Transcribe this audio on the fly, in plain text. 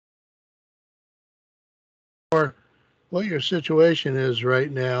what your situation is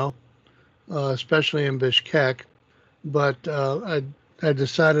right now, especially in Bishkek. But I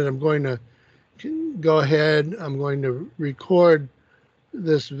decided I'm going to go ahead. I'm going to record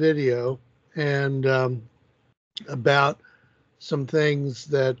this video and about some things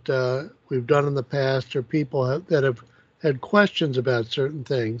that we've done in the past or people that have had questions about certain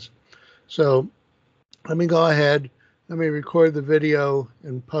things. So let me go ahead. Let me record the video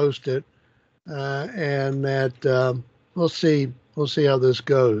and post it, and that we'll see. We'll see how this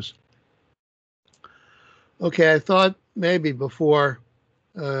goes. Okay, I thought maybe before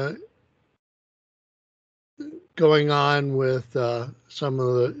uh, going on with some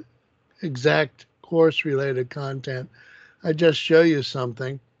of the exact course related content, I just show you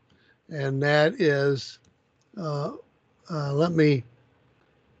something, and that is uh, let me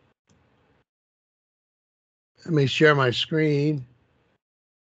share my screen.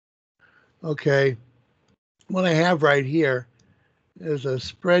 Okay, what I have right here is a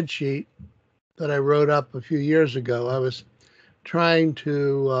spreadsheet that I wrote up a few years ago. I was trying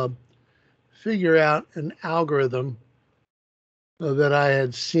to figure out an algorithm that I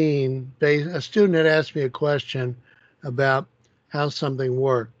had seen. A student had asked me a question about how something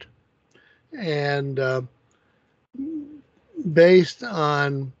worked. And based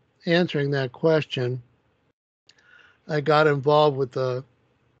on answering that question, I got involved with the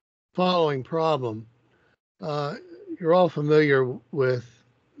following problem. Uh, you're all familiar with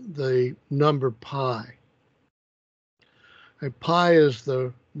the number pi. Pi is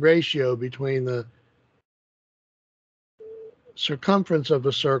the ratio between the circumference of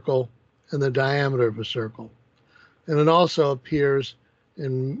a circle and the diameter of a circle. And it also appears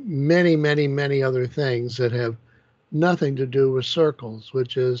in many, many, many other things that have nothing to do with circles,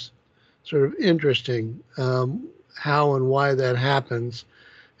 which is sort of interesting how and why that happens,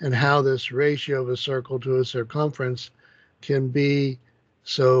 and how this ratio of a circle to a circumference can be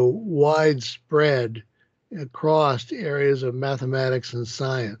so widespread across areas of mathematics and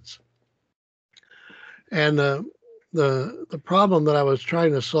science. And the problem that I was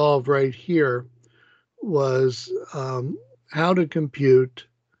trying to solve right here was how to compute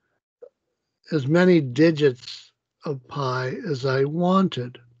as many digits of pi as I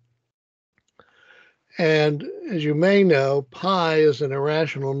wanted. And as you may know, pi is an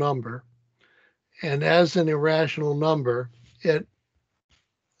irrational number. And as an irrational number,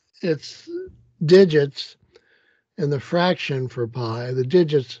 its digits in the fraction for pi, the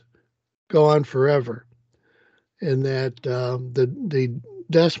digits go on forever. In that the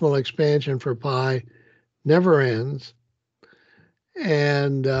decimal expansion for pi never ends.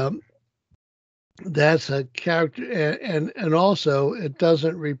 And that's a character, and also it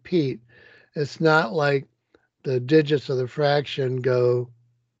doesn't repeat. It's not like the digits of the fraction go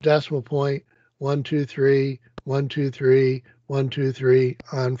decimal point 1 2 3 1 2 3 1 2 3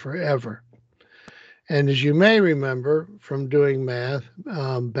 on forever. And as you may remember from doing math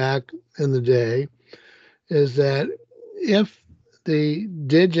back in the day, is that if the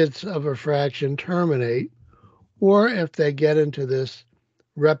digits of a fraction terminate, or if they get into this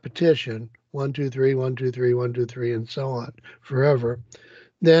repetition 1 2 3 1 2 3 1 2 3 and so on forever,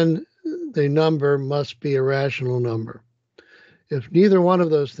 then the number must be a rational number. If neither one of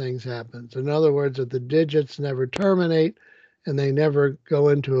those things happens, in other words, if the digits never terminate and they never go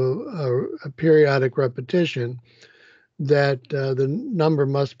into a periodic repetition, that the number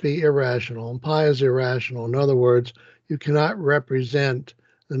must be irrational. And pi is irrational. In other words, you cannot represent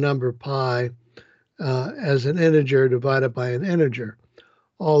the number pi as an integer divided by an integer,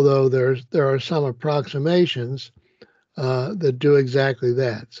 although there are some approximations that do exactly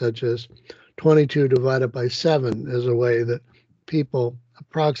that, such as 22 divided by 7 is a way that people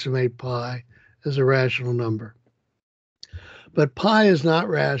approximate pi as a rational number. But pi is not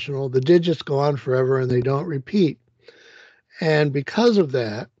rational. The digits go on forever and they don't repeat. And because of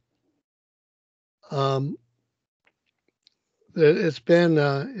that, it's been,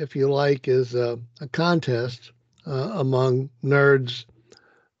 if you like, is a contest among nerds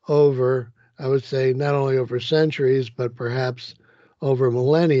over, I would say, not only over centuries, but perhaps over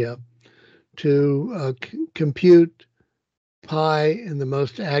millennia, to compute pi in the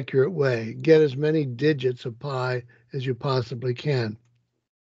most accurate way. Get as many digits of pi as you possibly can.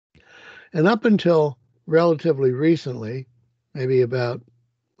 And up until relatively recently, maybe about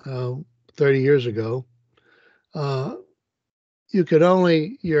 30 years ago, you could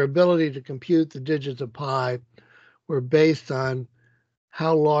only, your ability to compute the digits of pi were based on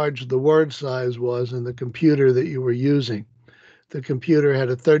how large the word size was in the computer that you were using. The computer had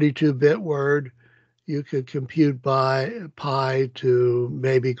a 32-bit word. You could compute by pi to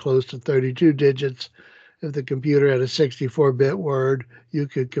maybe close to 32 digits. if the computer had a 64-bit word, you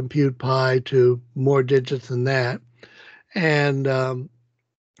could compute pi to more digits than that. And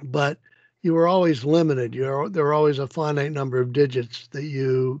but you were always limited. There were always a finite number of digits that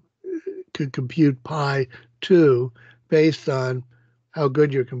you could compute pi to based on how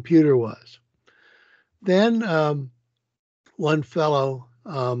good your computer was. Then one fellow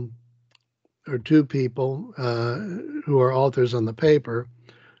or two people who are authors on the paper,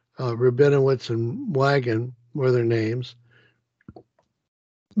 Rabinowitz and Wagon were their names,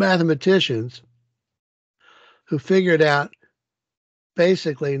 mathematicians who figured out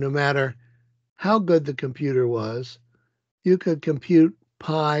basically no matter how good the computer was, you could compute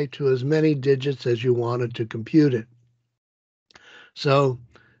pi to as many digits as you wanted to compute it. So,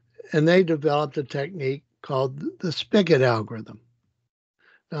 and they developed a technique called the Spigot algorithm.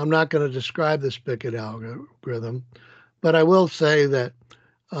 Now, I'm not going to describe the Spigot algorithm, but I will say that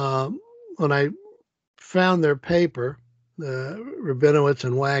when I found their paper, Rabinowitz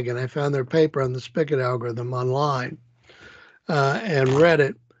and Wagon, I found their paper on the Spigot algorithm online and read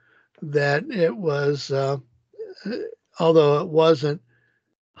it, that it was, although it wasn't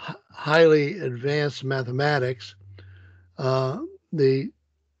highly advanced mathematics, the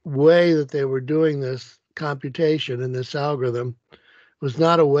way that they were doing this computation in this algorithm was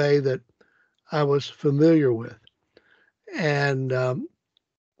not a way that I was familiar with. And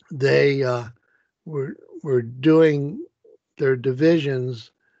they were doing their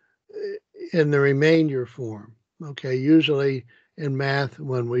divisions in the remainder form. Okay, usually in math,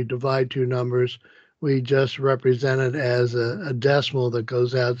 when we divide two numbers, we just represent it as a decimal that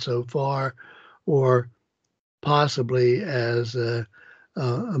goes out so far, or possibly as a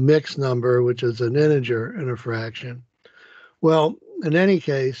mixed number, which is an integer in a fraction. Well, in any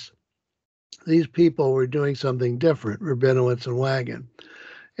case, these people were doing something different, Rabinowitz and Wagon.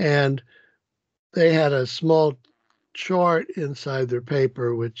 And they had a small chart inside their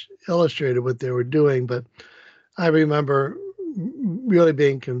paper which illustrated what they were doing. But I remember really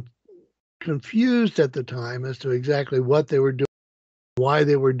being confused at the time as to exactly what they were doing, why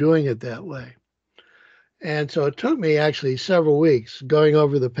they were doing it that way. And so it took me actually several weeks going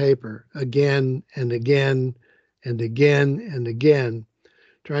over the paper again and again and again and again,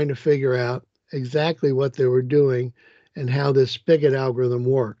 trying to figure out exactly what they were doing and how this Spigot algorithm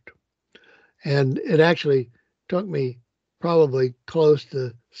worked. And it actually took me probably close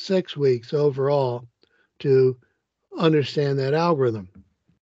to 6 weeks overall to understand that algorithm.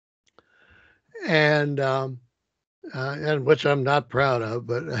 And which I'm not proud of,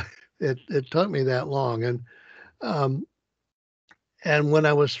 but it took me that long. And when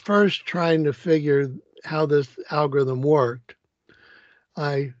I was first trying to figure how this algorithm worked,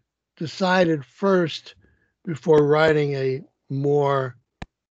 I decided first, before writing a more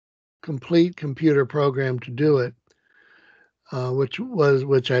complete computer program to do it,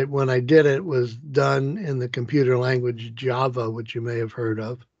 when I did it, was done in the computer language Java, which you may have heard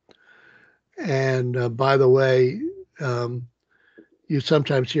of. And by the way, you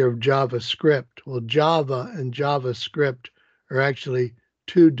sometimes hear of JavaScript. Well, Java and JavaScript are actually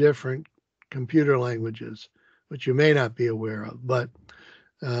two different computer languages, which you may not be aware of. But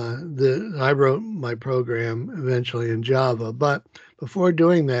I wrote my program eventually in Java. But before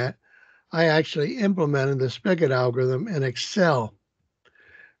doing that, I actually implemented the Spigot algorithm in Excel.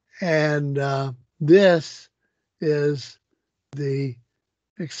 And this is the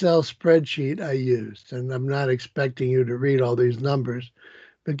Excel spreadsheet I used. And I'm not expecting you to read all these numbers,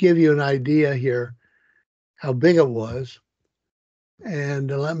 but give you an idea here how big it was. And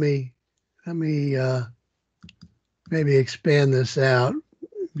let me maybe expand this out.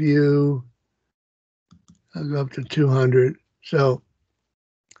 View, I'll go up to 200. So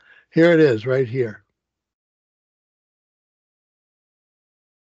here it is right here.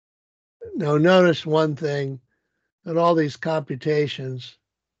 Now notice one thing, that all these computations,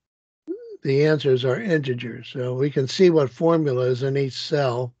 the answers are integers. So we can see what formula is in each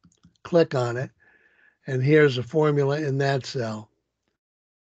cell, click on it, and here's the formula in that cell.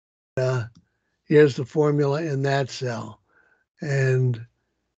 Here's the formula in that cell. And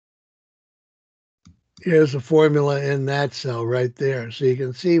here's the formula in that cell right there. So you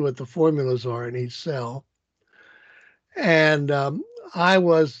can see what the formulas are in each cell. And I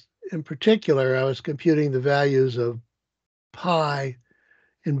was computing the values of pi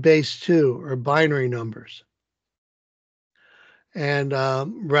in base 2 or binary numbers, and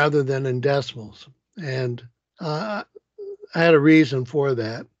rather than in decimals. And I had a reason for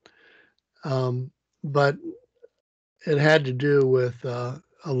that, but it had to do with a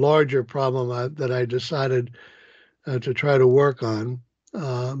larger problem that I decided to try to work on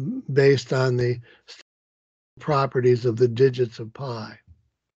based on the properties of the digits of pi.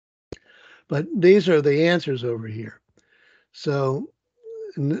 But these are the answers over here. So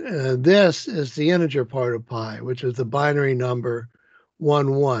this is the integer part of pi, which is the binary number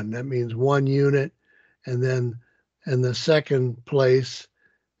 1, 1. That means 1 unit. And then in the second place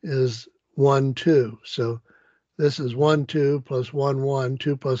is 1, 2. So this is 1, 2 plus 1, 1.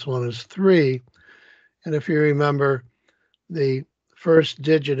 2 plus 1 is 3. And if you remember, the first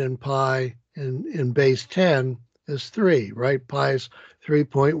digit in pi in base 10 is 3, right? Pi is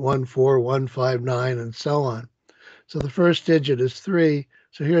 3.14159 and so on. So the first digit is 3.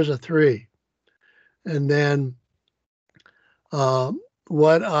 So here's a 3. And then I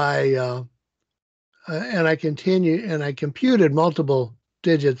computed multiple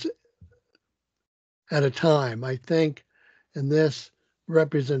digits at a time. I think in this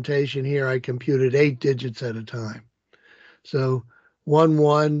representation here, I computed 8 digits at a time. So 1,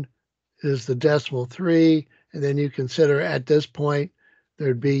 1 is the decimal 3, and then you consider at this point,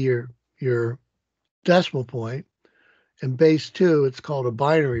 there'd be your decimal point. In base 2, it's called a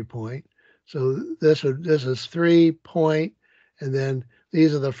binary point. So this is 3 point, and then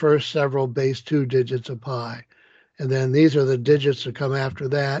these are the first several base 2 digits of pi. And then these are the digits that come after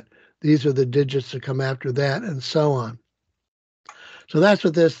that. These are the digits that come after that, and so on. So that's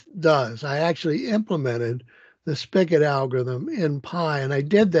what this does. I actually implemented the Spigot algorithm in pi, and I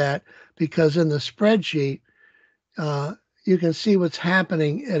did that because in the spreadsheet, you can see what's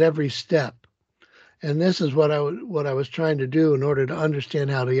happening at every step. And this is what I was trying to do in order to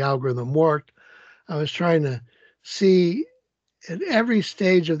understand how the algorithm worked. I was trying to see at every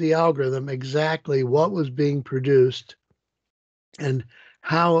stage of the algorithm exactly what was being produced and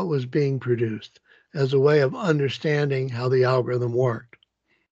how it was being produced as a way of understanding how the algorithm worked.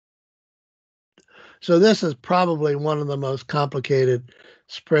 So this is probably one of the most complicated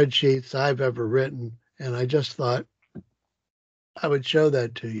spreadsheets I've ever written, and I just thought I would show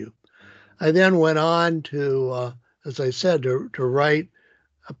that to you. I then went on to, as I said, to write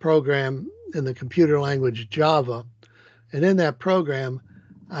a program in the computer language Java. And in that program,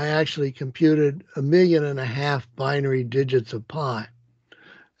 I actually computed 1.5 million binary digits of pi.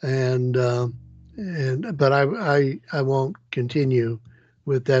 But I won't continue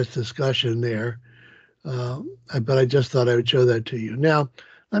with that discussion there. But I just thought I would show that to you. Now,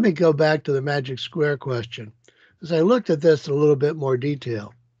 let me go back to the magic square question. As I looked at this in a little bit more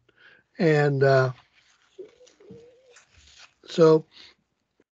detail, and I've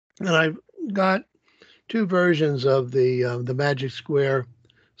got two versions of the magic square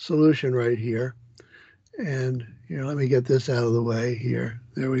solution right here. And here, let me get this out of the way here.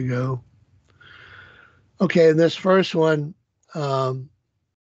 There we go. Okay, in this first one, let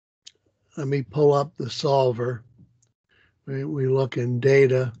me pull up the solver. We look in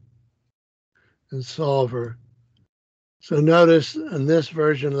data and solver. So notice in this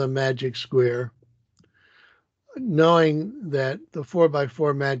version of the magic square, knowing that the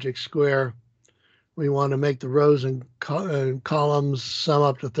 4x4 magic square, we want to make the rows and columns sum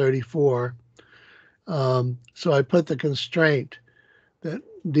up to 34. So I put the constraint that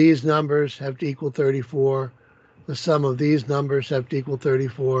these numbers have to equal 34. The sum of these numbers have to equal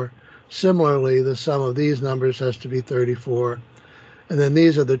 34. Similarly, the sum of these numbers has to be 34. And then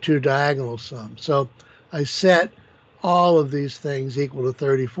these are the two diagonal sums. So I set all of these things equal to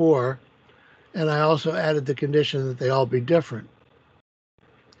 34. And I also added the condition that they all be different.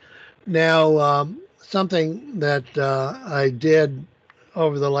 Now, something that I did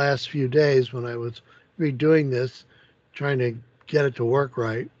over the last few days when I was redoing this, trying to get it to work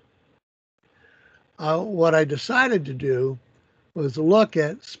right, what I decided to do was look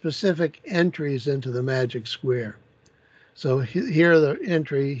at specific entries into the magic square. So here the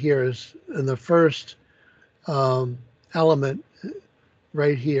entry here is in the first element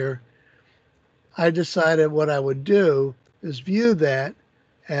right here. I decided what I would do is view that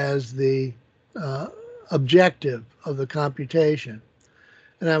as the objective of the computation.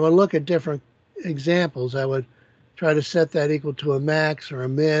 And I would look at different examples. I would try to set that equal to a max or a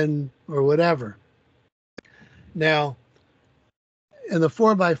min or whatever. Now, in the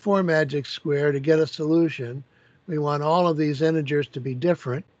 4x4 magic square, to get a solution, we want all of these integers to be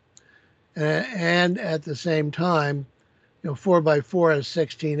different. And at the same time, 4x4 has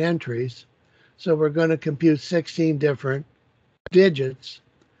 16 entries. So we're going to compute 16 different digits,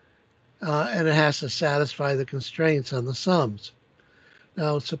 and it has to satisfy the constraints on the sums.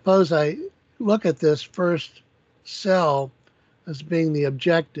 Now, suppose I look at this first cell as being the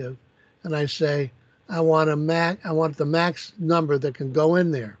objective, and I say, I want the max number that can go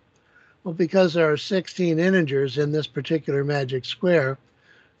in there. Well, because there are 16 integers in this particular magic square,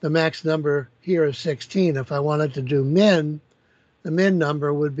 the max number here is 16. If I wanted to do min, the min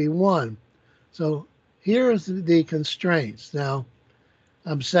number would be 1. So here's the constraints. Now,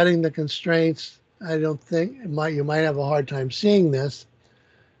 I'm setting the constraints. I don't think you might have a hard time seeing this.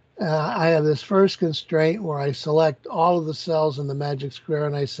 I have this first constraint where I select all of the cells in the magic square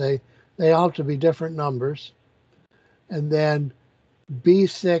and I say they all have to be different numbers. And then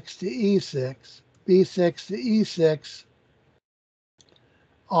B6 to E6. B6 to E6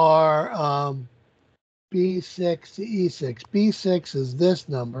 are B6 to E6. B6 is this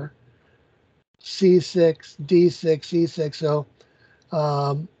number, C6, D6, E6. So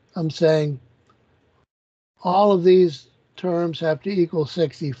I'm saying all of these terms have to equal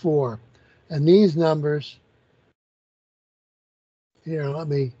 64. And these numbers, here, let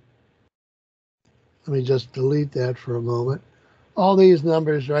me just delete that for a moment. All these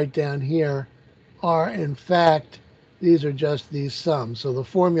numbers right down here are, in fact, these are just these sums. So the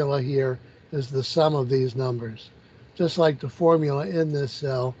formula here is the sum of these numbers, just like the formula in this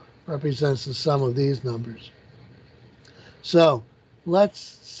cell represents the sum of these numbers. So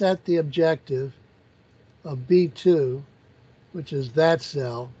let's set the objective of B2, which is that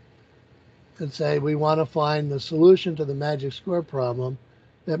cell, and say we want to find the solution to the magic square problem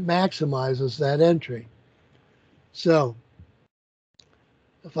that maximizes that entry. So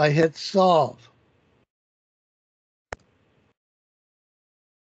if I hit solve,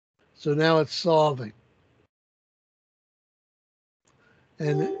 so now it's solving.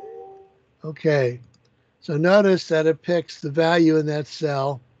 And okay, so notice that it picks the value in that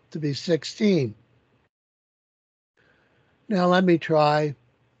cell to be 16. Now let me try,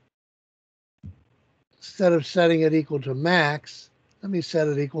 instead of setting it equal to max, let me set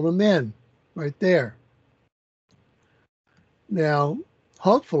it equal to min, right there. Now,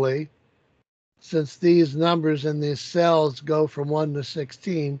 hopefully, since these numbers in these cells go from 1 to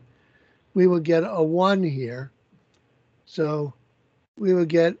 16, we will get a 1 here. So we would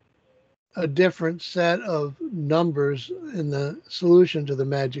get a different set of numbers in the solution to the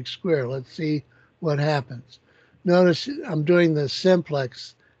magic square. Let's see what happens. Notice I'm doing the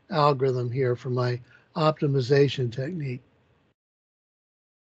simplex algorithm here for my optimization technique.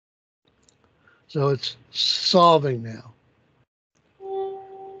 So it's solving now.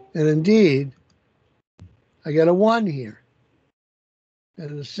 And indeed, I get a 1 here.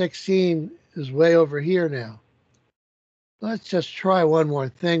 And the 16 is way over here now. Let's just try one more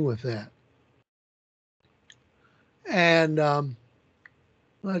thing with that. And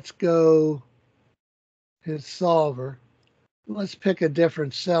let's go hit solver. Let's pick a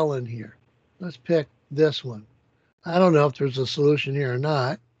different cell in here. Let's pick this one. I don't know if there's a solution here or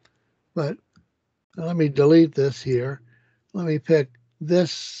not, but let me delete this here. Let me pick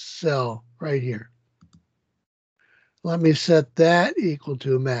this cell right here. Let me set that equal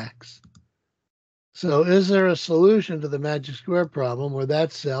to max. So is there a solution to the magic square problem where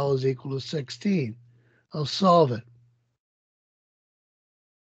that cell is equal to 16? I'll solve it.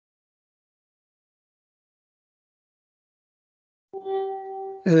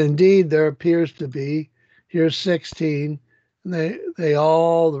 And indeed, there appears to be, here's 16, and they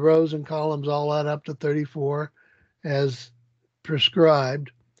all, the rows and columns all add up to 34 as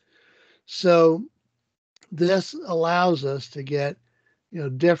prescribed. So this allows us to get,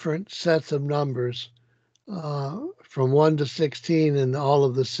 different sets of numbers from 1 to 16 in all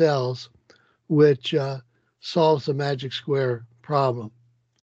of the cells, which solves the magic square problem.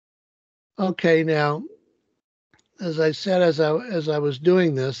 Okay, now, as I said, as I was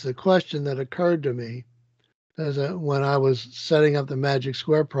doing this, the question that occurred to me when I was setting up the magic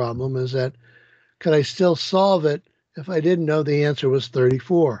square problem is that, could I still solve it if I didn't know the answer was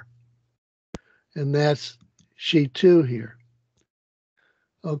 34? And that's sheet 2 here.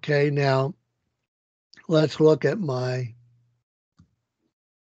 Okay, now let's look at my,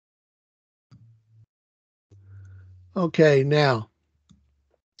 okay, now,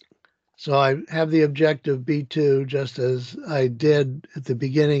 so I have the objective B2 just as I did at the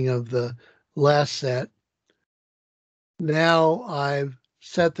beginning of the last set. Now I've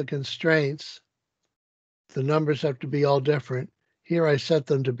set the constraints. The numbers have to be all different. Here I set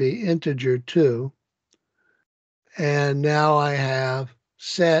them to be integer 2. And now I have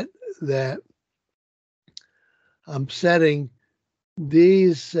set that I'm setting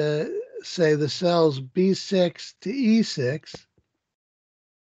these, say the cells B6 to E6,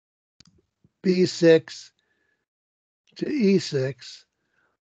 B6 to E6,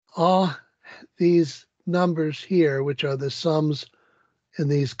 all these numbers here, which are the sums in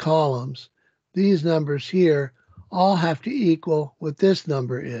these columns, these numbers here all have to equal what this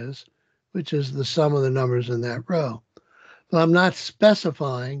number is, which is the sum of the numbers in that row. So I'm not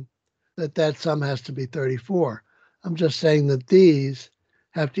specifying that that sum has to be 34. I'm just saying that these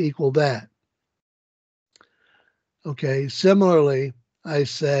have to equal that. Okay, similarly, I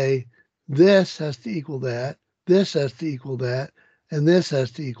say this has to equal that, this has to equal that, and this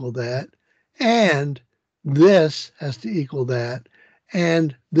has to equal that, and this has to equal that,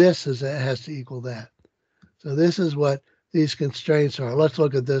 and this has to equal that. So this is what these constraints are. Let's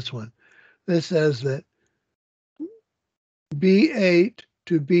look at this one. This says that B8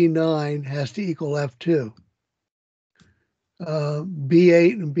 to B9 has to equal F2.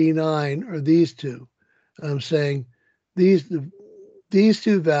 B8 and B9 are these two. I'm saying these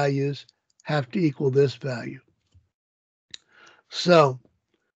two values have to equal this value. So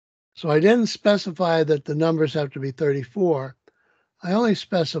I didn't specify that the numbers have to be 34. I only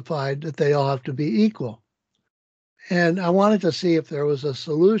specified that they all have to be equal. And I wanted to see if there was a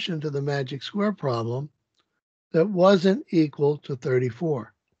solution to the magic square problem that wasn't equal to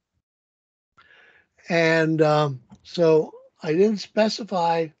 34. And so I didn't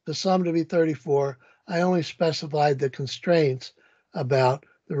specify the sum to be 34. I only specified the constraints about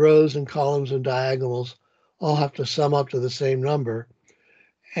the rows and columns and diagonals all have to sum up to the same number.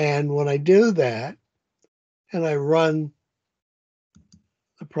 And when I do that, and I run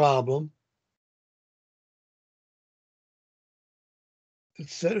the problem,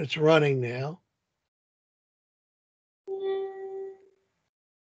 it's running now.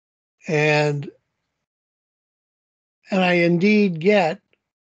 And I indeed get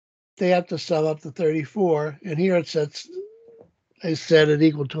they have to sum up to 34. And here it sets, I set it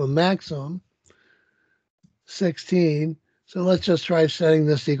equal to a maximum, 16. So let's just try setting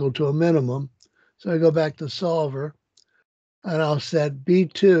this equal to a minimum. So I go back to solver and I'll set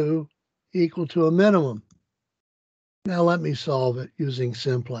B2 equal to a minimum. Now let me solve it using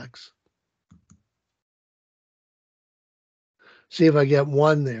simplex. See if I get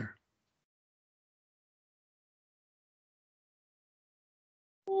 1 there.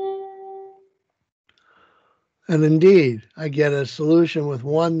 And indeed, I get a solution with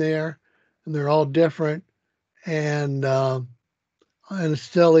 1 there, and they're all different, and it's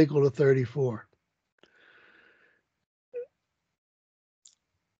still equal to 34.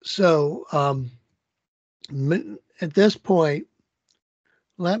 So at this point,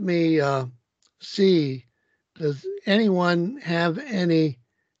 let me see, does anyone have any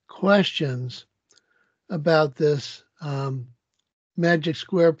questions about this magic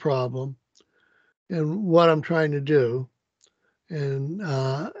square problem and what I'm trying to do and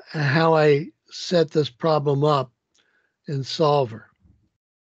how I set this problem up in Solver?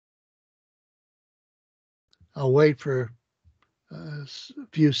 I'll wait for a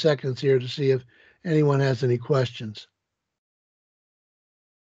few seconds here to see if anyone has any questions.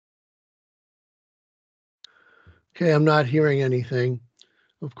 Okay, I'm not hearing anything.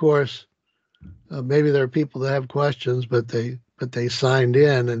 Of course, maybe there are people that have questions, but they signed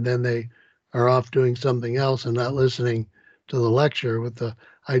in and then they are off doing something else and not listening to the lecture with the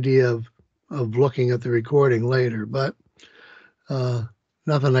idea of looking at the recording later. But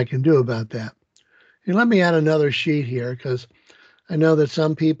nothing I can do about that. And let me add another sheet here because I know that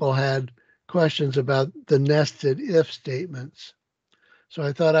some people had questions about the nested if statements. So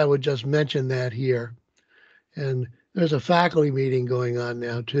I thought I would just mention that here. And there's a faculty meeting going on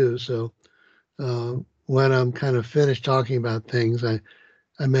now too. So when I'm kind of finished talking about things, I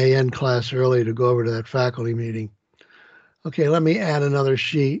may end class early to go over to that faculty meeting. Okay, let me add another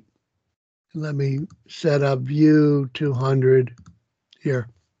sheet. Let me set up view 200 here.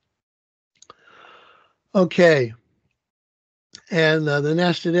 Okay, and the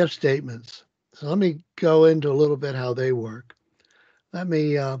nested if statements. So let me go into a little bit how they work. Let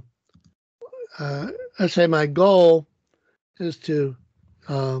me, let's say my goal is to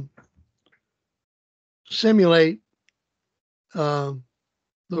simulate the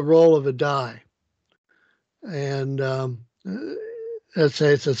roll of a die. And let's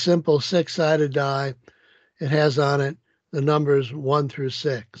say it's a simple 6-sided die. It has on it the numbers 1 through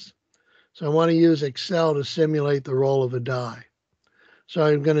 6. So I want to use Excel to simulate the roll of a die. So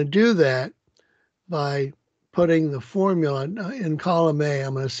I'm going to do that by putting the formula in column A.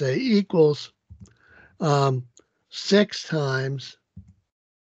 I'm going to say equals 6 times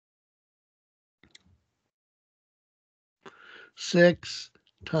 6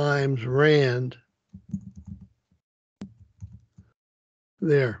 times rand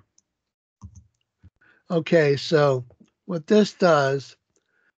there. Okay, so what this does,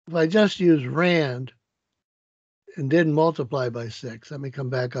 if I just use rand and didn't multiply by 6, let me come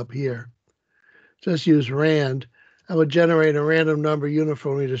back up here. Just use rand, I would generate a random number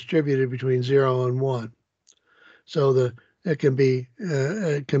uniformly distributed between 0 and 1. So the It can be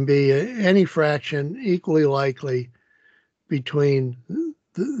any fraction equally likely between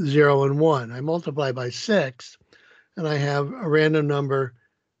 0 and 1. I multiply by 6, and I have a random number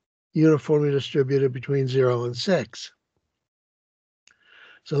uniformly distributed between 0 and 6.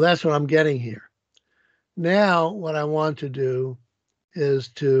 So that's what I'm getting here. Now, what I want to do is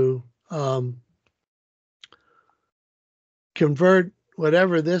to convert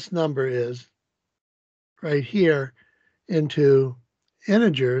whatever this number is right here into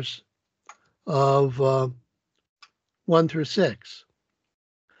integers of 1 through 6.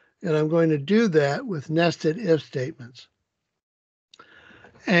 And I'm going to do that with nested if statements.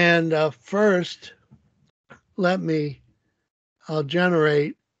 And first, I'll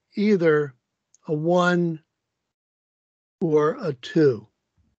generate either a 1 or a 2.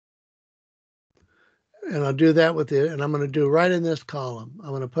 And I'll do that with it, and I'm going to do right in this column. I'm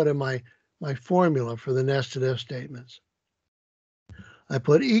going to put in my formula for the nested if statements. I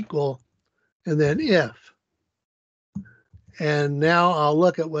put equal and then if. And now I'll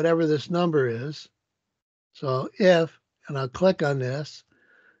look at whatever this number is. So if, and I'll click on this,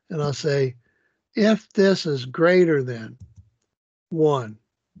 and I'll say, if this is greater than 1,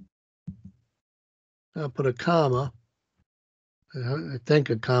 I'll put a comma. I think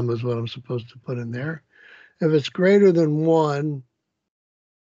a comma is what I'm supposed to put in there. If it's greater than 1,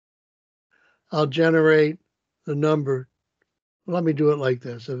 I'll generate the number. Let me do it like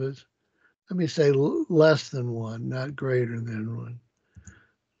this. Let me say less than 1, not greater than 1.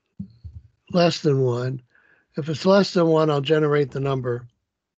 Less than 1. If it's less than 1, I'll generate the number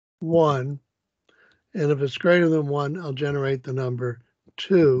 1. And if it's greater than 1, I'll generate the number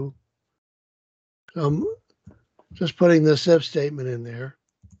 2. So I'm just putting this if statement in there.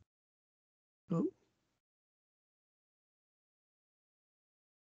 Oh.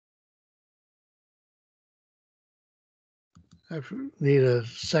 I need a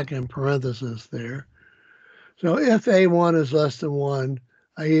second parenthesis there. So if A1 is less than 1,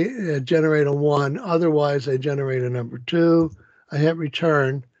 I generate a 1. Otherwise, I generate a number 2. I hit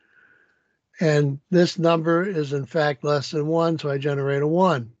return. And this number is in fact less than 1, so I generate a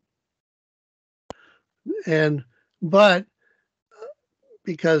 1. But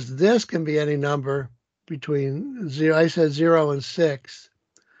because this can be any number between 0, I said 0 and 6,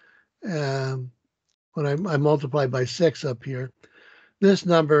 when I multiply by 6 up here, this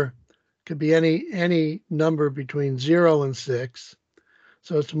number could be any number between 0 and 6.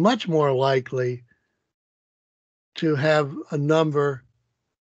 So it's much more likely to have a number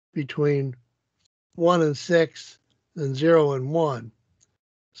between 1 and 6 than 0 and 1.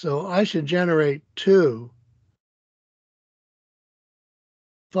 So I should generate 2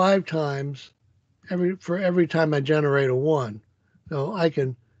 5 times for every time I generate a 1. So I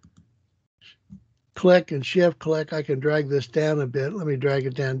can click and shift click. I can drag this down a bit. Let me drag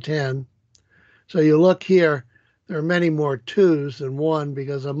it down 10. So you look here, there are many more 2s than 1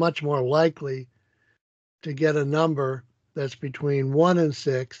 because I'm much more likely to get a number that's between 1 and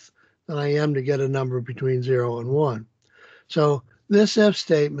 6 than I am to get a number between 0 and 1. So this if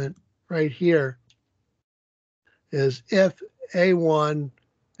statement right here is if A1,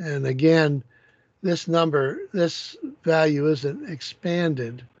 and again, this value isn't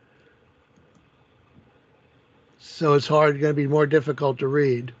expanded, so it's going to be more difficult to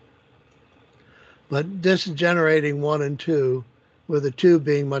read. But this is generating 1 and 2, with a 2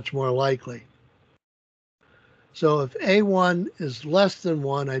 being much more likely. So if A1 is less than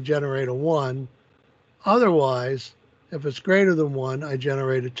 1, I generate a 1. Otherwise, if it's greater than 1, I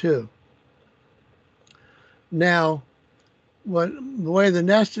generate a 2. Now, the way the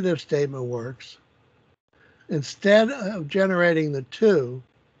nested if statement works, instead of generating the 2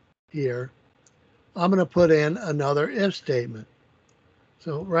 here, I'm going to put in another if statement.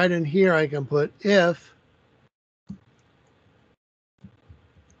 So right in here, I can put if.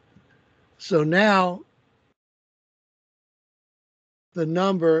 So now the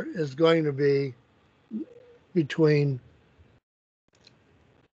number is going to be between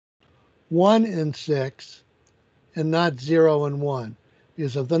 1 and 6 and not 0 and 1.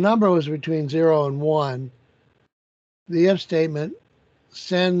 Because if the number was between 0 and 1, the if statement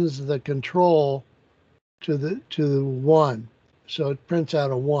sends the control to 1. So it prints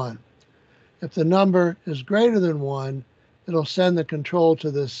out a 1. If the number is greater than 1, it'll send the control to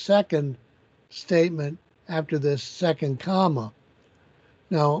the second statement after this second comma.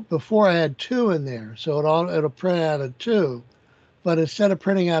 Now, before I had 2 in there, so it'll print out a 2. But instead of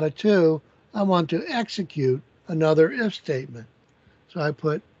printing out a 2, I want to execute another if statement. So I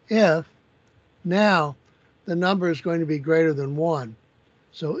put if. Now, the number is going to be greater than 1.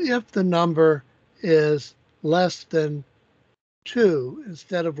 So if the number is less than 2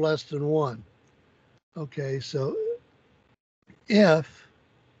 instead of less than 1. Okay, so if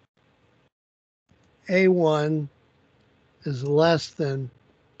A1 is less than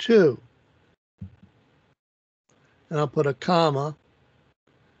 2, and I'll put a comma.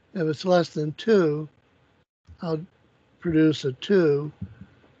 If it's less than 2, I'll produce a 2,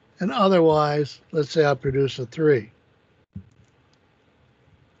 and otherwise, let's say I'll produce a 3,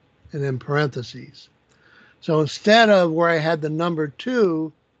 and in parentheses. So instead of where I had the number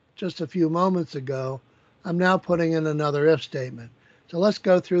 2 just a few moments ago, I'm now putting in another if statement. So let's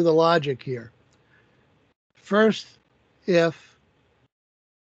go through the logic here. First, if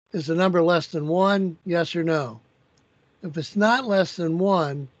is the number less than 1, yes or no? If it's not less than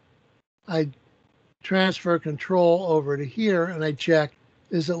 1, I transfer control over to here and I check,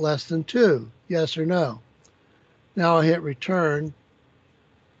 is it less than 2? Yes or no? Now I'll hit return.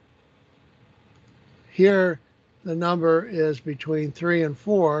 Here, the number is between 3 and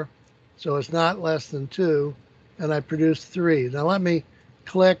 4, so it's not less than 2, and I produce 3. Now let me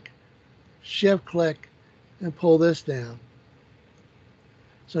click, shift click, and pull this down.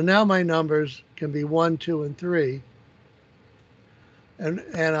 So now my numbers can be 1, 2, and 3. And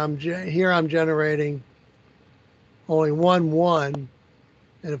I'm generating only 1, 1.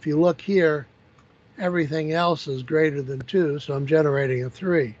 And if you look here, everything else is greater than 2, so I'm generating a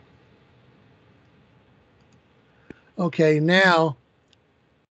 3. Okay, now,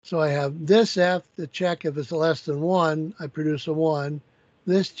 so I have this F to check if it's less than 1, I produce a 1.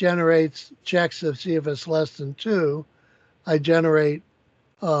 This generates, checks to see if it's less than 2, I generate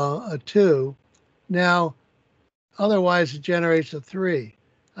a 2. Now, otherwise it generates a 3.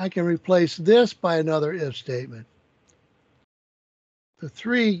 I can replace this by another if statement. The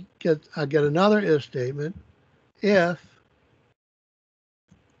 3, I get another if statement. If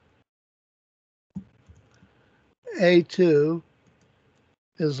A2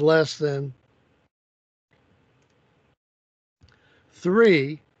 is less than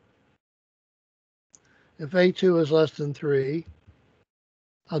 3, if A2 is less than 3,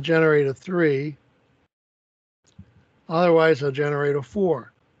 I'll generate a 3. Otherwise, I'll generate a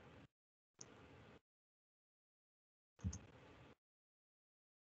 4.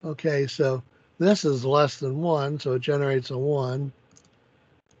 Okay, so this is less than 1, so it generates a 1.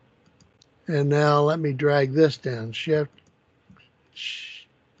 And now let me drag this down. Shift,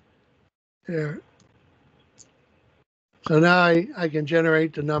 there. So now I can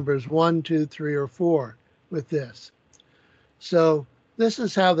generate the numbers 1, 2, 3, or 4 with this. So this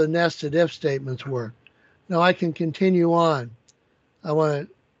is how the nested if statements work. Now I can continue on. I want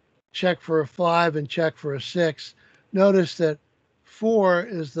to check for a 5 and check for a 6. Notice that 4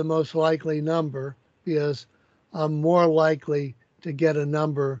 is the most likely number because I'm more likely to get a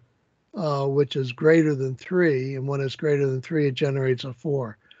number which is greater than 3. And when it's greater than 3, it generates a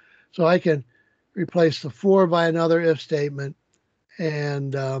 4. So I can replace the 4 by another if statement.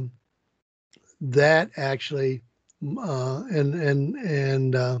 And that actually, I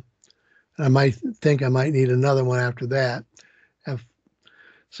might think I might need another one after that.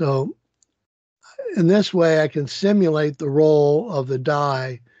 So in this way, I can simulate the roll of the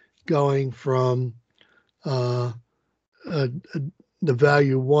die going from the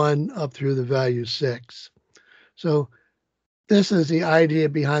value 1 up through the value 6. So this is the idea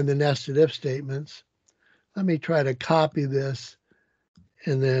behind the nested if statements. Let me try to copy this,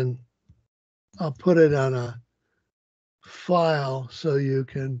 and then I'll put it on a file so you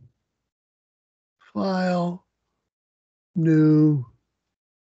can file, new,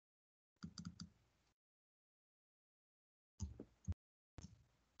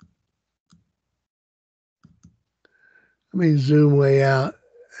 let me zoom way out.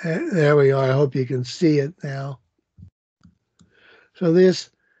 There we are. I hope you can see it now. So this,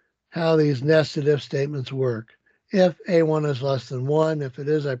 how these nested if statements work. If A1 is less than 1, if it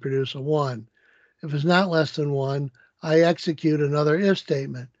is, I produce a 1. If it's not less than 1, I execute another if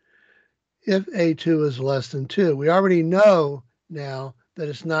statement. If A2 is less than 2, we already know now that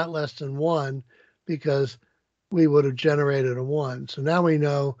it's not less than 1 because we would have generated a 1. So now we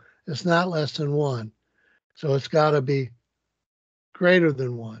know it's not less than 1. So it's got to be greater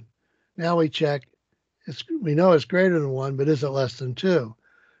than 1. Now we check, we know it's greater than 1, but is it less than 2?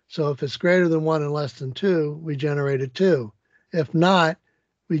 So if it's greater than 1 and less than 2, we generate a 2. If not,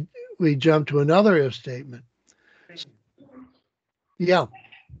 we jump to another if statement. Yeah.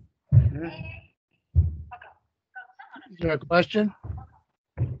 Is there a question?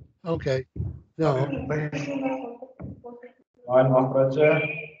 Okay. No.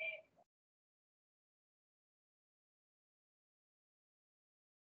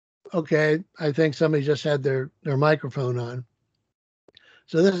 Okay, I think somebody just had their microphone on.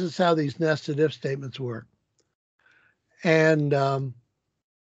 So this is how these nested if statements work. And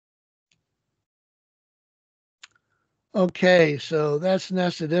okay, so that's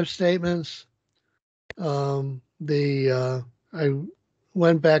nested if statements. I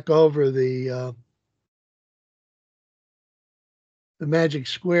went back over the magic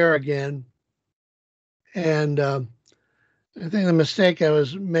square again, and I think the mistake I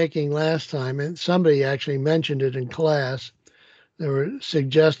was making last time, and somebody actually mentioned it in class, they were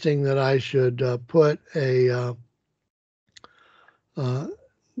suggesting that I should put a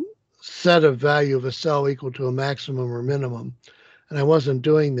set of value of a cell equal to a maximum or minimum. And I wasn't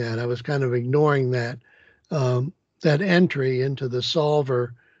doing that. I was kind of ignoring that that entry into the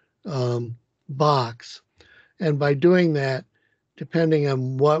solver box. And by doing that, depending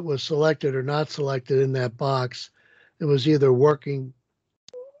on what was selected or not selected in that box, it was either working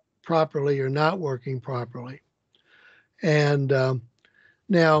properly or not working properly. And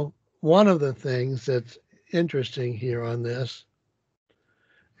now, one of the things that's interesting here on this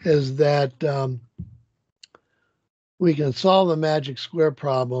is that we can solve the magic square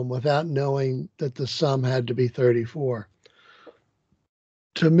problem without knowing that the sum had to be 34.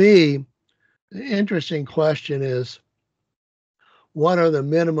 To me, the interesting question is, what are the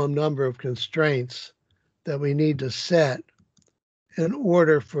minimum number of constraints that we need to set in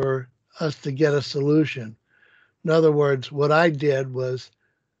order for us to get a solution? In other words, what I did was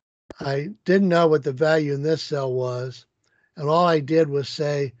I didn't know what the value in this cell was, and all I did was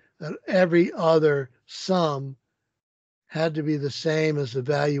say that every other sum had to be the same as the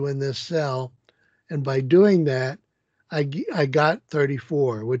value in this cell. And by doing that, I got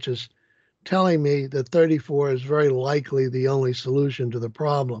 34, which is telling me that 34 is very likely the only solution to the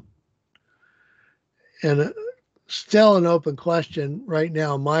problem. And still an open question right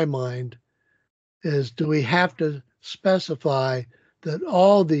now in my mind is, do we have to specify that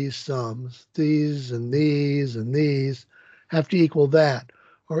all these sums, these and these and these, have to equal that?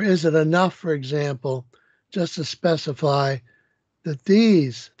 Or is it enough, for example, just to specify that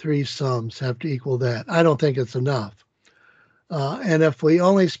these three sums have to equal that? I don't think it's enough. And if we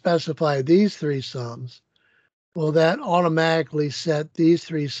only specify these three sums, well, that automatically set these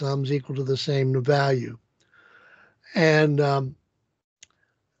three sums equal to the same value. And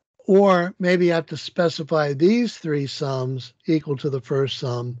or maybe you have to specify these three sums equal to the first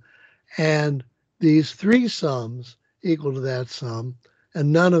sum, and these three sums equal to that sum,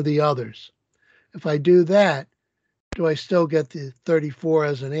 and none of the others. If I do that, do I still get the 34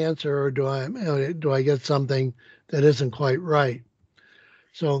 as an answer, or do I get something that isn't quite right?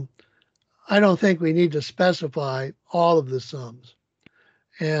 So I don't think we need to specify all of the sums.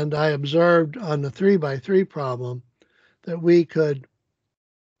 And I observed on the 3x3 problem that we could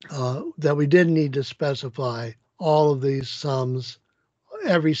that we didn't need to specify all of these sums.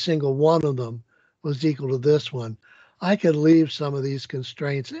 Every single one of them was equal to this one. I could leave some of these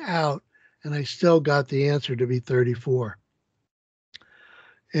constraints out, and I still got the answer to be 34.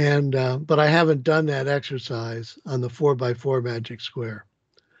 And but I haven't done that exercise on the 4x4 magic square.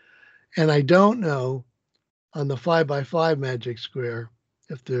 And I don't know on the 5x5 magic square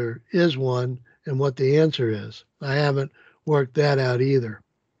if there is one and what the answer is. I haven't worked that out either.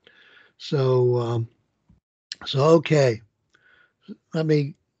 So okay. Let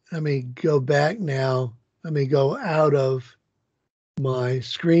me go back now. Let me go out of my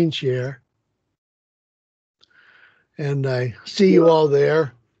screen share. And I see you all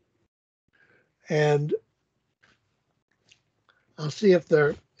there. And I'll see if there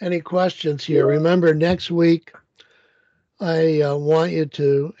are any questions here. Remember, next week, I want you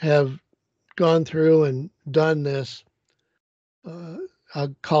to have gone through and done this.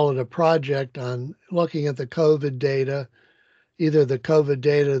 I'll call it a project on looking at the COVID data, either the COVID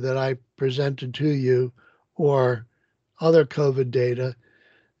data that I presented to you or other COVID data.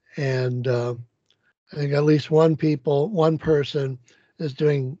 And I think at least one person is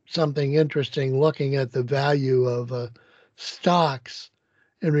doing something interesting looking at the value of stocks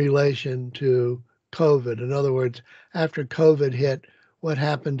in relation to COVID. In other words, after COVID hit, what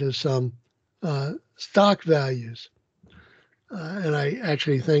happened to some stock values? And I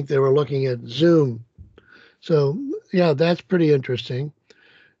actually think they were looking at Zoom. So yeah, that's pretty interesting.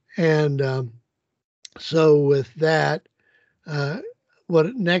 And so with that,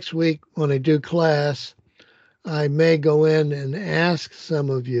 what next week when I do class, I may go in and ask some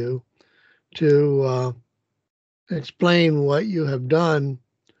of you to explain what you have done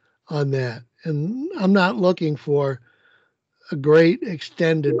on that. And I'm not looking for a great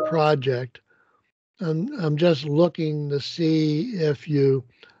extended project. I'm just looking to see if you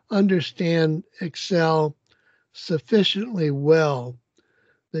understand Excel sufficiently well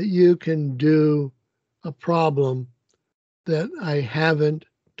that you can do a problem that I haven't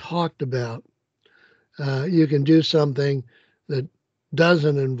talked about. You can do something that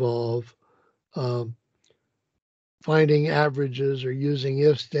doesn't involve um, finding averages or using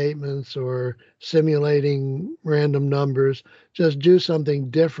if statements or simulating random numbers. Just do something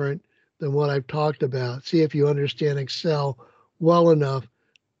different than what I've talked about. See if you understand Excel well enough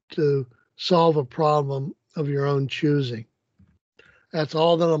to solve a problem of your own choosing. That's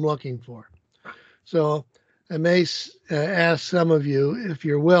all that I'm looking for. So I may ask some of you if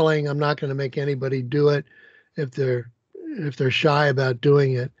you're willing. I'm not going to make anybody do it if they're shy about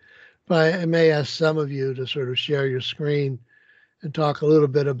doing it. But I may ask some of you to sort of share your screen and talk a little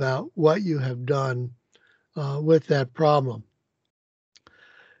bit about what you have done with that problem.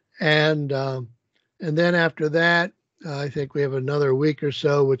 And then after that, I think we have another week or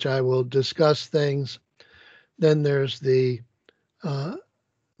so, which I will discuss things. Then there's the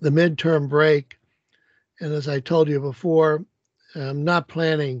midterm break. And as I told you before, I'm not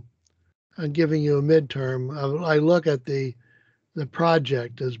planning on giving you a midterm. I look at the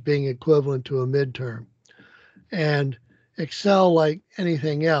project as being equivalent to a midterm. And Excel, like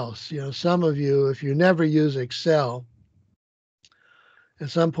anything else, some of you, if you never use Excel, at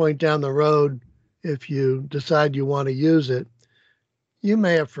some point down the road, if you decide you want to use it, you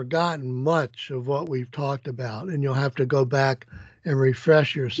may have forgotten much of what we've talked about, and you'll have to go back and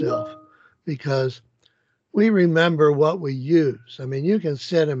refresh yourself because we remember what we use. I mean, you can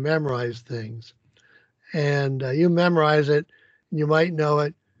sit and memorize things, and you memorize it, and you might know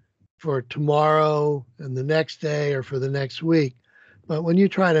it for tomorrow and the next day or for the next week. But when you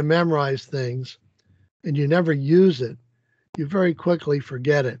try to memorize things and you never use it, you very quickly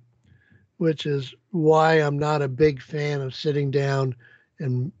forget it, which is why I'm not a big fan of sitting down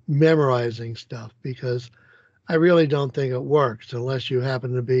and memorizing stuff, because I really don't think it works unless you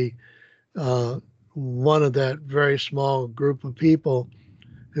happen to be one of that very small group of people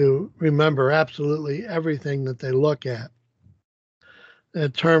who remember absolutely everything that they look at. A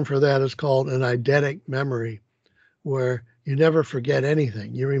term for that is called an eidetic memory, where you never forget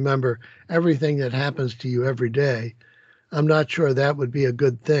anything. You remember everything that happens to you every day. I'm not sure that would be a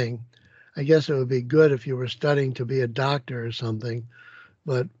good thing. I guess it would be good if you were studying to be a doctor or something,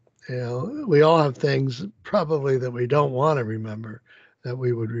 but we all have things probably that we don't want to remember that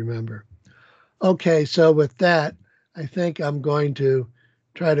we would remember. Okay, so with that, I think I'm going to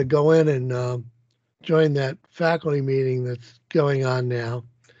try to go in and join that faculty meeting that's going on now.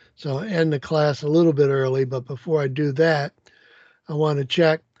 So I'll end the class a little bit early, but before I do that, I want to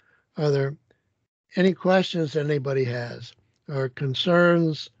check, are there any questions that anybody has or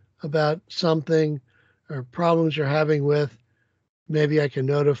concerns about something or problems you're having with? Maybe I can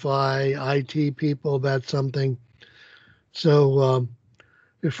notify IT people about something. So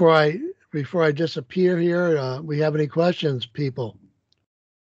before I disappear here, we have any questions, people?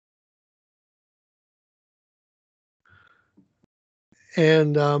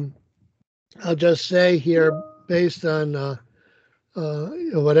 And I'll just say here, based on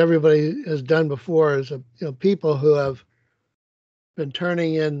what everybody has done before, is people who have been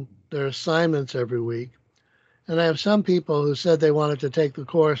turning in their assignments every week. And I have some people who said they wanted to take the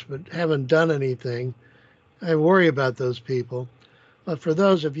course but haven't done anything. I worry about those people. But for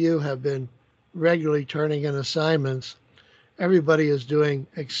those of you who have been regularly turning in assignments, everybody is doing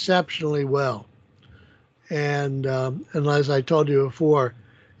exceptionally well. And as I told you before,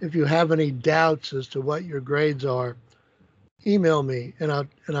 if you have any doubts as to what your grades are, email me and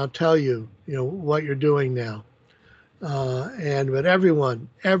I'll tell you what you're doing now. But everyone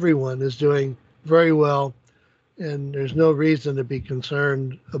is doing very well, and there's no reason to be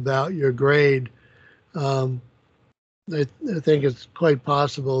concerned about your grade. I think it's quite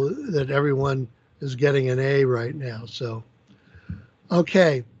possible that everyone is getting an A right now. So,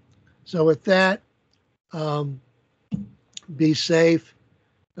 okay. So with that, be safe.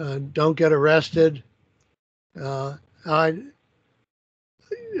 Don't get arrested. In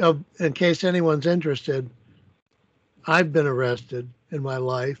case anyone's interested, I've been arrested in my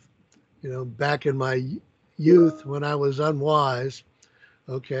life, back in my youth when I was unwise.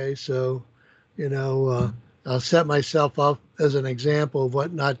 Okay, so, I'll set myself up as an example of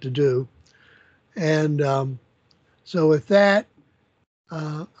what not to do. And so with that,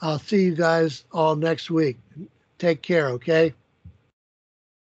 I'll see you guys all next week. Take care, okay?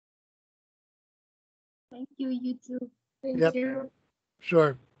 Thank you, you too. Thank Yep. you.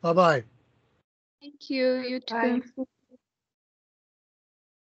 Sure. Bye-bye. Thank you. You too. Bye.